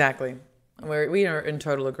laugh. Exactly. We are in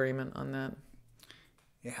total agreement on that.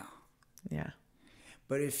 Yeah. Yeah.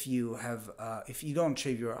 But if you don't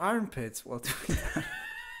shave your armpits, well,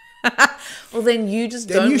 Well, then you just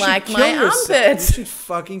then don't you should like kill my yourself. armpits. You should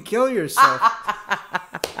fucking kill yourself.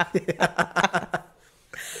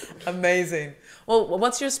 Amazing. Well,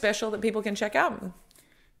 what's your special that people can check out?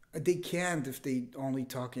 They can't if they only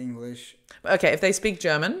talk English. Okay, if they speak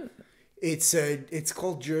German. It's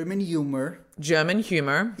called German humor. German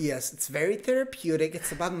humor. Yes, it's very therapeutic.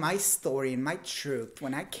 It's about my story and my truth.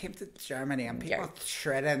 When I came to Germany and people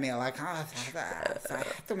shredded me like, oh, so I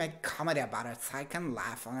have to make comedy about it so I can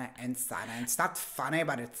laugh on the inside. And it's not funny,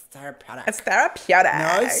 but it's therapeutic. It's therapeutic.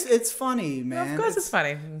 No, it's funny, man. Of course it's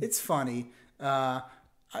funny. It's funny.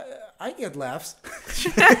 I get laughs.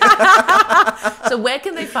 So where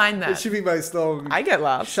can they find It that? should be my slogan. I get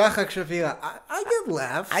laughs. Shahak Shapira. I get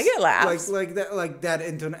laughs. I get laughs. Like that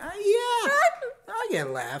intonation. Yeah, I get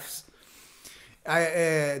laughs.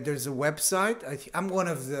 There's a website. I'm one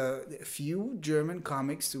of the few German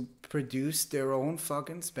comics who produce their own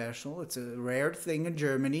fucking special. It's a rare thing in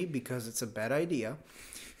Germany because it's a bad idea.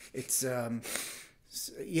 It's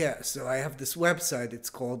so I have this website. It's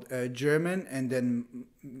called German and then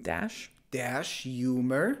dash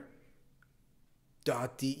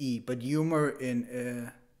humor.de, but humor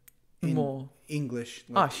in more English.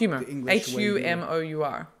 Humor. the English way.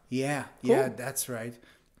 HUMOUR. Yeah, Cool. yeah, that's right.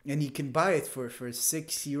 And you can buy it for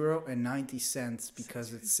 €6.90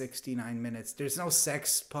 because it's 69 minutes. There's no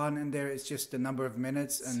sex pun in there. It's just the number of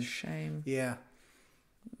minutes. And It's a shame. yeah.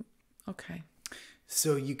 Okay.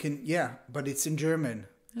 So you can, but it's in German.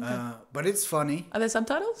 Okay. But it's funny. Are there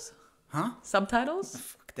subtitles? Huh? Subtitles?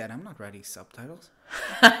 Fuck that. I'm not writing subtitles.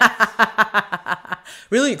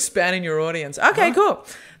 Really expanding your audience. Okay, cool.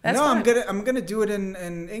 That's fine. I'm gonna do it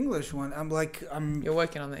in English one. You're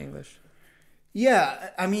working on the English.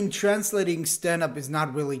 Yeah, I mean, translating stand-up is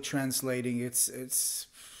not really translating. It's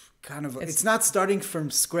kind of, it's not starting from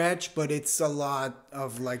scratch, but it's a lot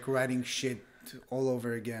of like writing shit all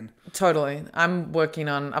over again. Totally. I've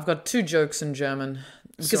got 2 jokes in German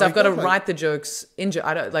because So I've got to like- write the jokes in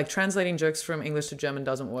I don't like translating jokes from English to German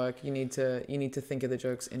doesn't work. You need to think of the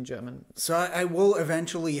jokes in German. So I will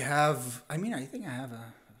eventually have, I think I have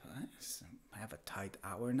a tight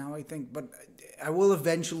hour now, I think, but I will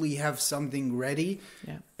eventually have something ready.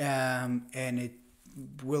 Yeah. And it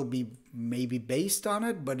will be maybe based on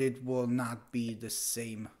it, but it will not be the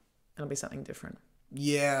same. It'll be something different.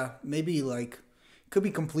 Yeah, maybe like, could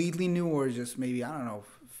be completely new or just maybe, I don't know,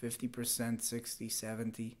 50%, 60,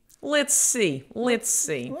 70. Let's see. Let's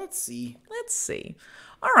see.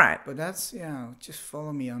 All right. But that's, just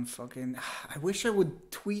follow me on fucking, I wish I would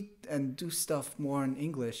tweet and do stuff more in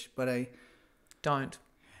English, but I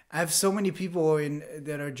have so many people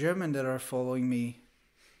that are German that are following me,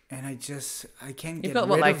 and I can't get You've got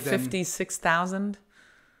rid like of them. 56,000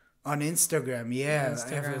 On Instagram, yeah.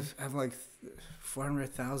 Instagram. I have like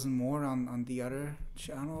 400,000 more on the other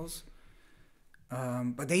channels.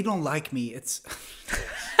 But they don't like me. It's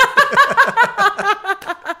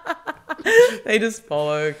They just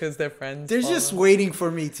follow because they're friends. they're just waiting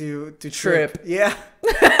for me to trip. Yeah.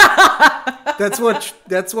 That's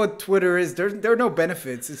what Twitter is. There are no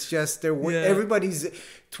benefits. It's just everybody's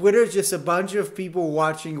Twitter is just a bunch of people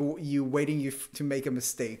watching you, waiting to make a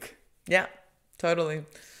mistake. Yeah, totally.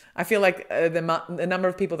 I feel like the number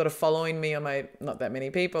of people that are following me on not that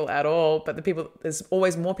many people at all, but there's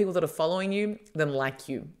always more people that are following you than like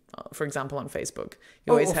you. For example, on Facebook,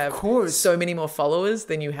 you always have so many more followers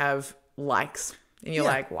than you have likes. And you're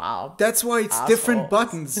like, wow. That's why it's different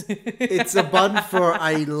buttons. It's a button for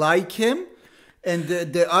I like him. And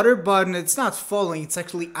the other button, it's not following. It's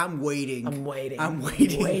actually I'm waiting. I'm waiting. I'm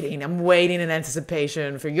waiting. I'm waiting in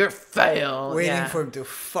anticipation for your fail. Waiting for him to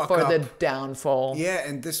fuck for up. the downfall. Yeah,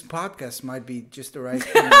 and this podcast might be just the right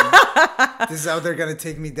thing. This is how they're gonna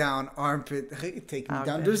take me down. Armpit, take me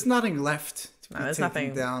down. There's nothing left to be there's taken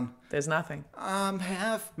nothing down. There's nothing. I'm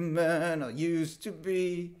half man. I used to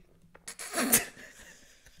be.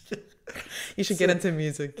 You should get into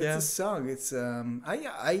music. It's a song. It's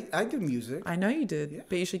I do music. I know you did,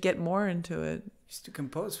 but you should get more into it. Used to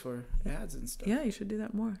compose for ads and stuff. Yeah, you should do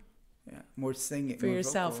that more. Yeah, more singing For more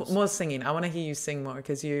yourself. vocals. More singing. I want to hear you sing more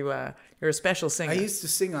because you're a special singer. I used to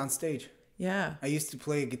sing on stage. Yeah. I used to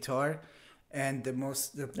play a guitar, and That's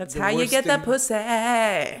the how you worst get the thing- pussy.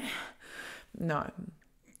 No.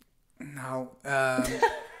 No.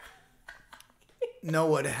 No,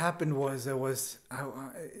 what happened was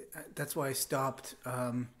that's why I stopped.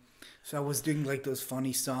 So I was doing like those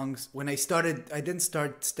funny songs. When I started, I didn't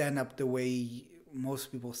start stand up the way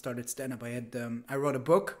most people started stand up. I wrote a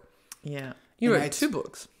book. Yeah. You wrote 2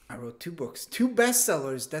 books. I wrote 2 books, 2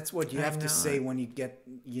 bestsellers. That's what you have to know. say when you get,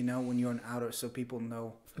 when you're an outer, so people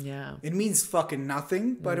know. Yeah. It means fucking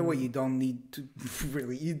nothing. By the way, you don't need to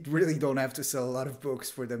you really don't have to sell a lot of books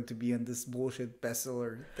for them to be in this bullshit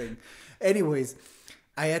bestseller thing. Anyways,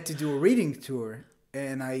 I had to do a reading tour,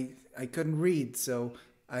 and I couldn't read, so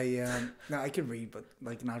no, I can read, but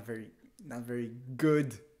like not very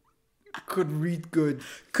good. Couldn't read good.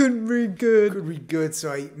 Could read good.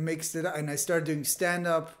 So I mixed it up, and I started doing stand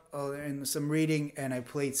up and some reading, and I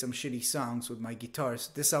played some shitty songs with my guitars.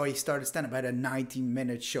 This is how I started stand up. I had a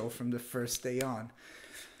 19-minute show from the first day on.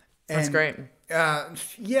 That's great.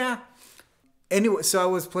 Yeah. Anyway, so I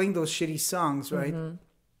was playing those shitty songs, right? Mm-hmm.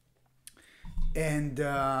 And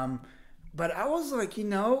but I was like,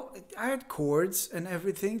 I had chords and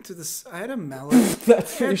everything to this. I had a melody.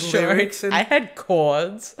 That's for sure. I had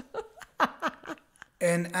chords.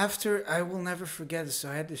 And after, I will never forget it. So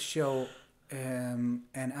I had this show, and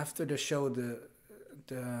after the show, the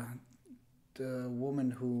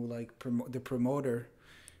woman who the promoter,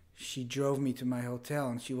 she drove me to my hotel,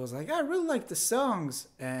 and she was like, "I really like the songs,"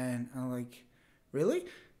 and I'm like, "Really?"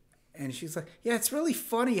 And she's like, "Yeah, it's really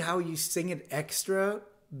funny how you sing it extra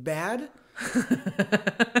bad."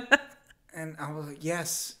 And I was like,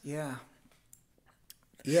 "Yes, yeah."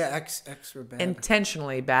 Yeah, extra bad.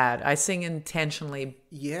 Intentionally bad. I sing intentionally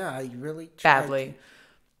Yeah, I really tried badly. to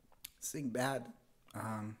sing bad.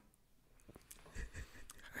 I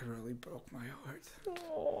really broke my heart.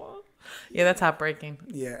 Aww. Yeah, that's heartbreaking.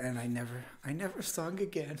 Yeah, and I never sung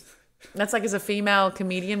again. That's like as a female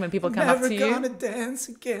comedian when people come up to you. Never gonna dance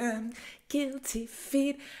again. Guilty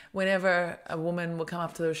feet. Whenever a woman will come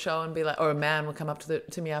up to the show and be like, or a man will come up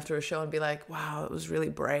to me after a show and be like, "Wow, it was really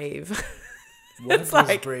brave." What It's was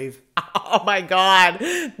like, brave? Oh my God.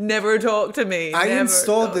 Never talk to me. I Never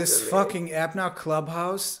installed talk this to me. fucking app now,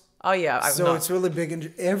 Clubhouse. Oh yeah. It's really big.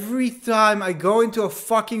 And every time I go into a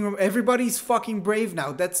fucking room, everybody's fucking brave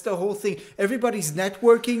now. That's the whole thing. Everybody's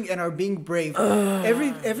networking and are being brave.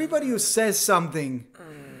 Everybody who says something.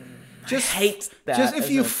 Just I hate that. Just if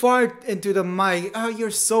you fart into the mic, "Oh, you're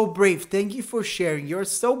so brave. Thank you for sharing. You're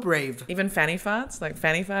so brave." Even fanny farts? Like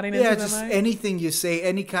fanny farting Yeah, into just the mic? anything you say,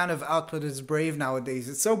 any kind of output is brave nowadays.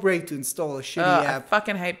 It's so brave to install a shitty I app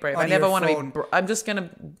fucking hate brave. on I never your want to phone. be... I'm just going to...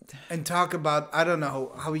 and talk about, I don't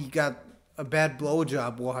know, how you got a bad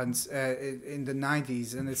blowjob once in the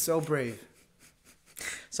 90s, and it's so brave.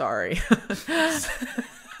 Sorry.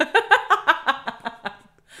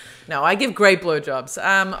 No, I give great blowjobs.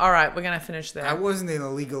 All right, we're going to finish there. I wasn't in a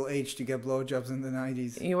legal age to get blowjobs in the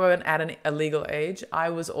 90s. You weren't at a legal age. I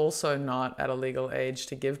was also not at a legal age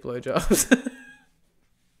to give blowjobs.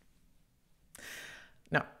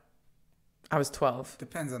 No. I was 12.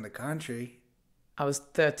 Depends on the country. I was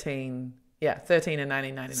 13. Yeah, 13 in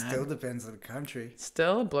 1999. Still depends on the country.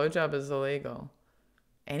 Still, a blowjob is illegal.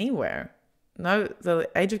 Anywhere. No, the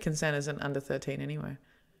age of consent isn't under 13 anyway.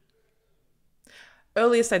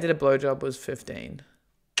 Earliest I did a blowjob was 15.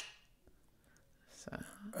 So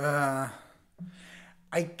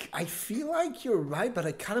I feel like you're right, but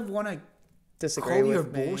I kind of want to disagree call with your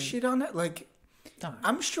me. bullshit on it. Like, Don't.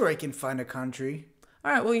 I'm sure I can find a country.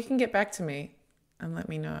 All right, well, you can get back to me and let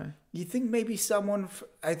me know. You think maybe someone...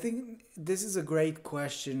 I think this is a great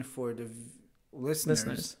question for the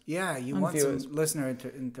listeners. Yeah, you And want viewers. some listener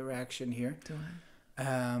interaction here. Do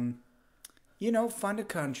I? Find a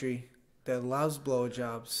country that allows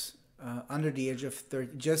blowjobs under the age of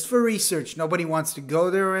 30, just for research. Nobody wants to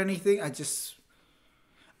go there or anything.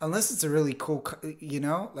 Unless it's a really cool,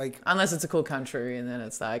 like... Unless it's a cool country, and then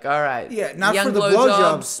it's like, all right. Yeah, not young for the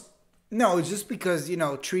blowjobs. No, it's just because,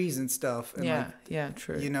 trees and stuff. And Yeah, yeah,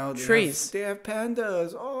 true. they Trees. They have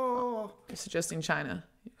pandas. Oh. You're suggesting China.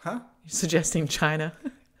 Huh? You're suggesting China.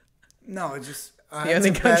 No, it's just... The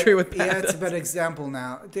only country with pandas. Yeah, it's a bad example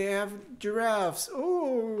now. They have giraffes.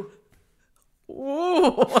 Oh.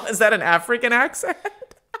 Ooh, is that an African accent?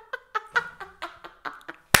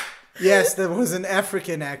 Yes, that was an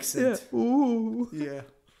African accent. Yeah. Ooh. Yeah.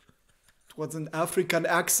 It was an African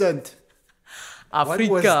accent. Africa.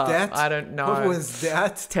 What was that? I don't know. What was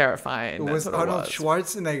that? It's terrifying. It was Arnold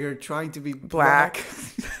Schwarzenegger trying to be Black.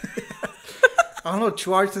 Arnold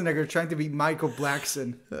Schwarzenegger trying to be Michael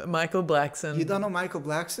Blackson. Michael Blackson. You don't know Michael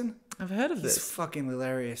Blackson? I've heard of this. He's fucking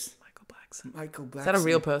hilarious. Michael Blackson. Michael Blackson. Is that a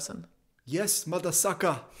real person? Yes, mother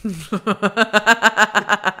sucker.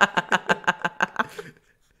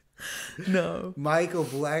 No. Michael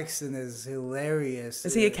Blackson is hilarious.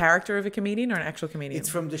 Is he a character of a comedian or an actual comedian? It's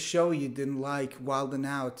from the show you didn't like, Wild and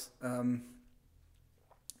Out.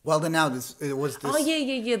 Wild and Out, it was this... Oh,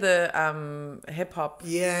 yeah. The hip-hop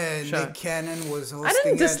Yeah, and show. Nick Cannon was hosting I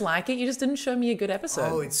didn't it. dislike it. You just didn't show me a good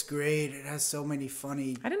episode. Oh, it's great. It has so many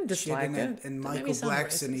funny I didn't dislike shit in it. And Don't make me Michael sound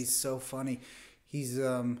Blackson, racist. he's so funny. He's,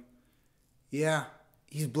 yeah.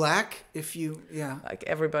 He's black, yeah. Like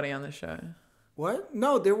everybody on the show. What?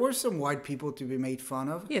 No, there were some white people to be made fun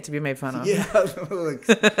of. Yeah, to be made fun of. Yeah,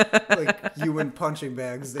 like you in punching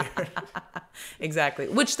bags there. Exactly.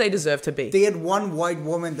 Which they deserve to be. They had one white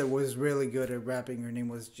woman that was really good at rapping. Her name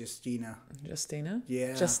was Justina. Justina?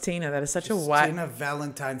 Yeah. Justina. That is such a white... Justina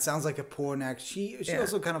Valentine. Sounds like a porn act. She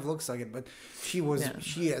also kind of looks like it, but she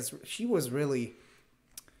was really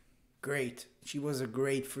great. She was a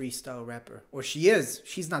great freestyle rapper. Or she is.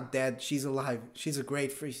 She's not dead. She's alive. She's a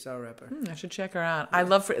great freestyle rapper. I should check her out. I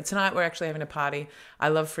love... Tonight we're actually having a party. I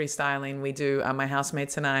love freestyling. We do... my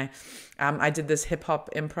housemates and I did this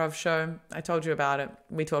hip-hop improv show. I told you about it.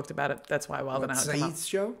 We talked about it. That's why Wild and Out came up. Saeed's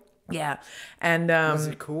show? Yeah. And... was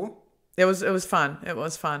it cool? It was fun. It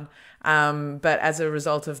was fun. But as a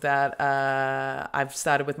result of that, I've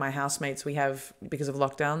started with my housemates. We have, because of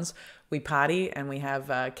lockdowns, we party and we have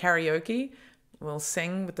karaoke. We'll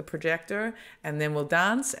sing with the projector and then we'll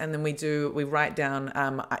dance and then we write down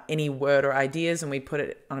any word or ideas and we put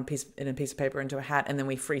it on a piece of paper into a hat and then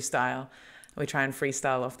we freestyle. We try and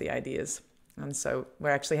freestyle off the ideas. And so we're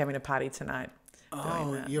actually having a party tonight.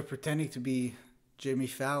 Oh, you're pretending to be Jimmy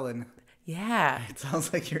Fallon. Yeah. It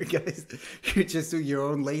sounds like you just do your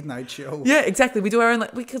own late night show. Yeah, exactly. We do our own,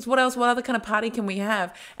 because what other kind of party can we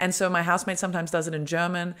have? And so my housemate sometimes does it in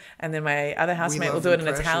German, and then my other housemate will do it in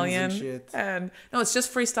Italian. And no, it's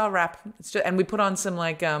just freestyle rap. And we put on some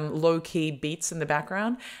like low key beats in the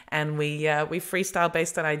background, and we freestyle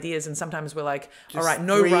based on ideas. And sometimes we're like, all right,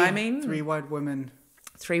 no rhyming. Three white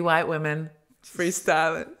women.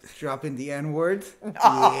 Freestyle it. Dropping the N-word.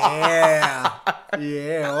 Yeah.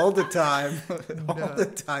 Yeah, all the time. All the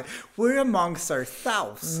time. We're amongst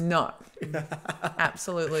ourselves. No.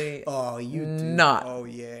 Absolutely. Oh, you do. Not. Oh,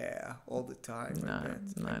 yeah. All the time. No.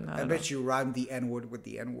 I bet you rhyme the N-word with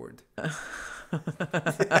the N-word.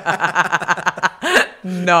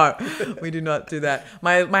 No, we do not do that.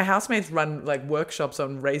 My housemates run like workshops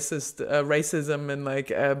on racism and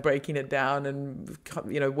like breaking it down, and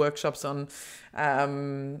workshops on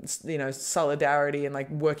solidarity and like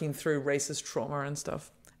working through racist trauma and stuff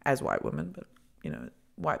as white women. But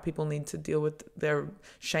white people need to deal with their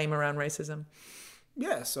shame around racism.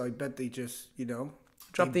 Yeah, so I bet they just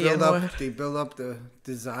drop the N-word. They build up the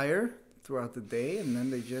desire throughout the day, and then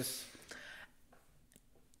they just.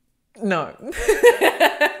 No,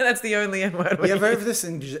 that's the only N-word. You ever have this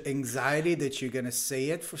anxiety that you're gonna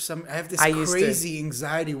say it for some? I have this crazy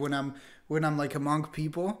anxiety when I'm like among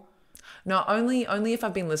people. No, only if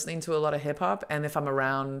I've been listening to a lot of hip hop and if I'm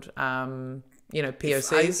around,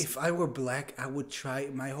 POCs. If I were black, I would try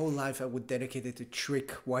my whole life. I would dedicate it to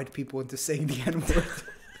trick white people into saying the N-word.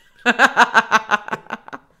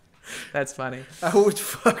 That's funny. I would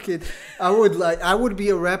be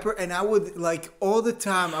a rapper, and I would like all the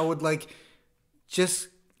time. I would like just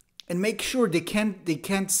and make sure they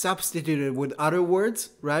can't substitute it with other words,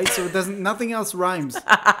 right? So nothing else rhymes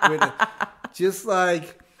with it. Just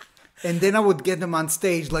like, and then I would get them on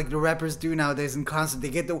stage like the rappers do nowadays in concert. They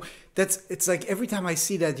get it's like every time I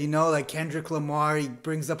see that, like Kendrick Lamar, he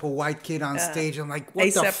brings up a white kid on stage. I'm like,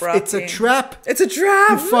 what the f? It's a trap. It's a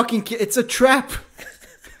trap. You fucking kid. It's a trap.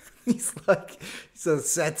 He's like, so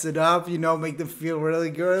sets it up, make them feel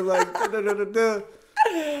really good. Like, da.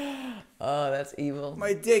 Oh, that's evil.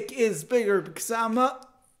 My dick is bigger because I'm a.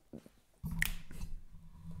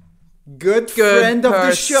 good friend of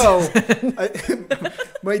the show.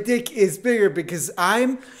 My dick is bigger because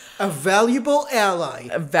I'm a valuable ally.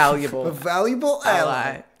 A valuable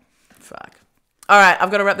ally. Fuck. All right,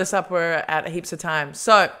 I've got to wrap this up. We're at heaps of time.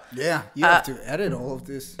 So yeah, you have to edit all of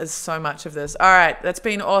this. There's so much of this. All right, that's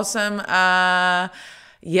been awesome.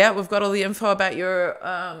 Yeah, we've got all the info about your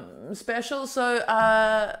special. So,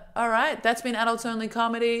 all right, that's been Adults Only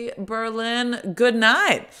Comedy Berlin. Good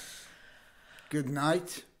night. Good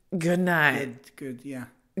night. Good night. Good, yeah.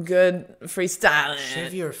 Good freestyling.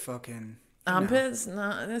 Shave your fucking armpits.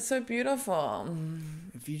 No, they're so beautiful.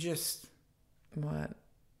 If you just what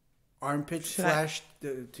armpit flash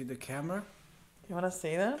to the camera. You want to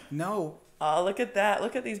see them? No. Oh, look at that!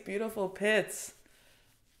 Look at these beautiful pits.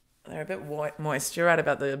 They're a bit moist. You're right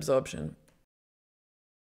about the absorption.